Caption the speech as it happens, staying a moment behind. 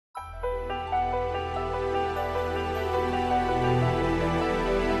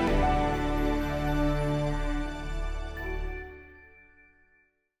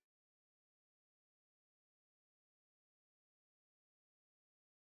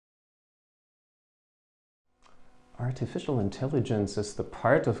Artificial intelligence is the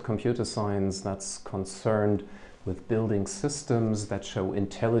part of computer science that's concerned with building systems that show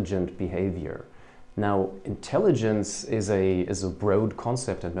intelligent behavior. Now, intelligence is a broad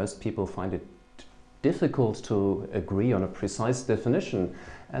concept, and most people find it difficult to agree on a precise definition.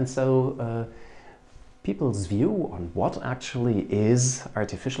 And so people's view on what actually is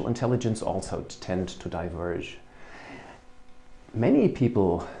artificial intelligence also tend to diverge. Many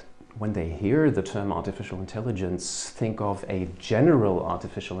people, when they hear the term artificial intelligence, think of a general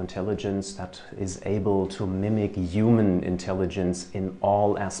artificial intelligence that is able to mimic human intelligence in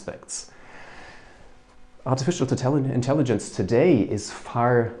all aspects. Artificial intelligence today is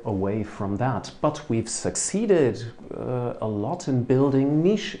far away from that, but we've succeeded a lot in building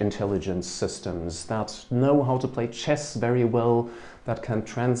niche intelligence systems that know how to play chess very well, that can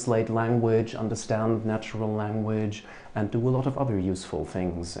translate language, understand natural language, and do a lot of other useful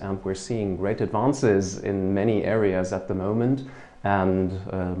things. And we're seeing great advances in many areas at the moment,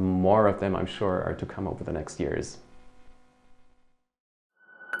 and more of them, I'm sure, are to come over the next years.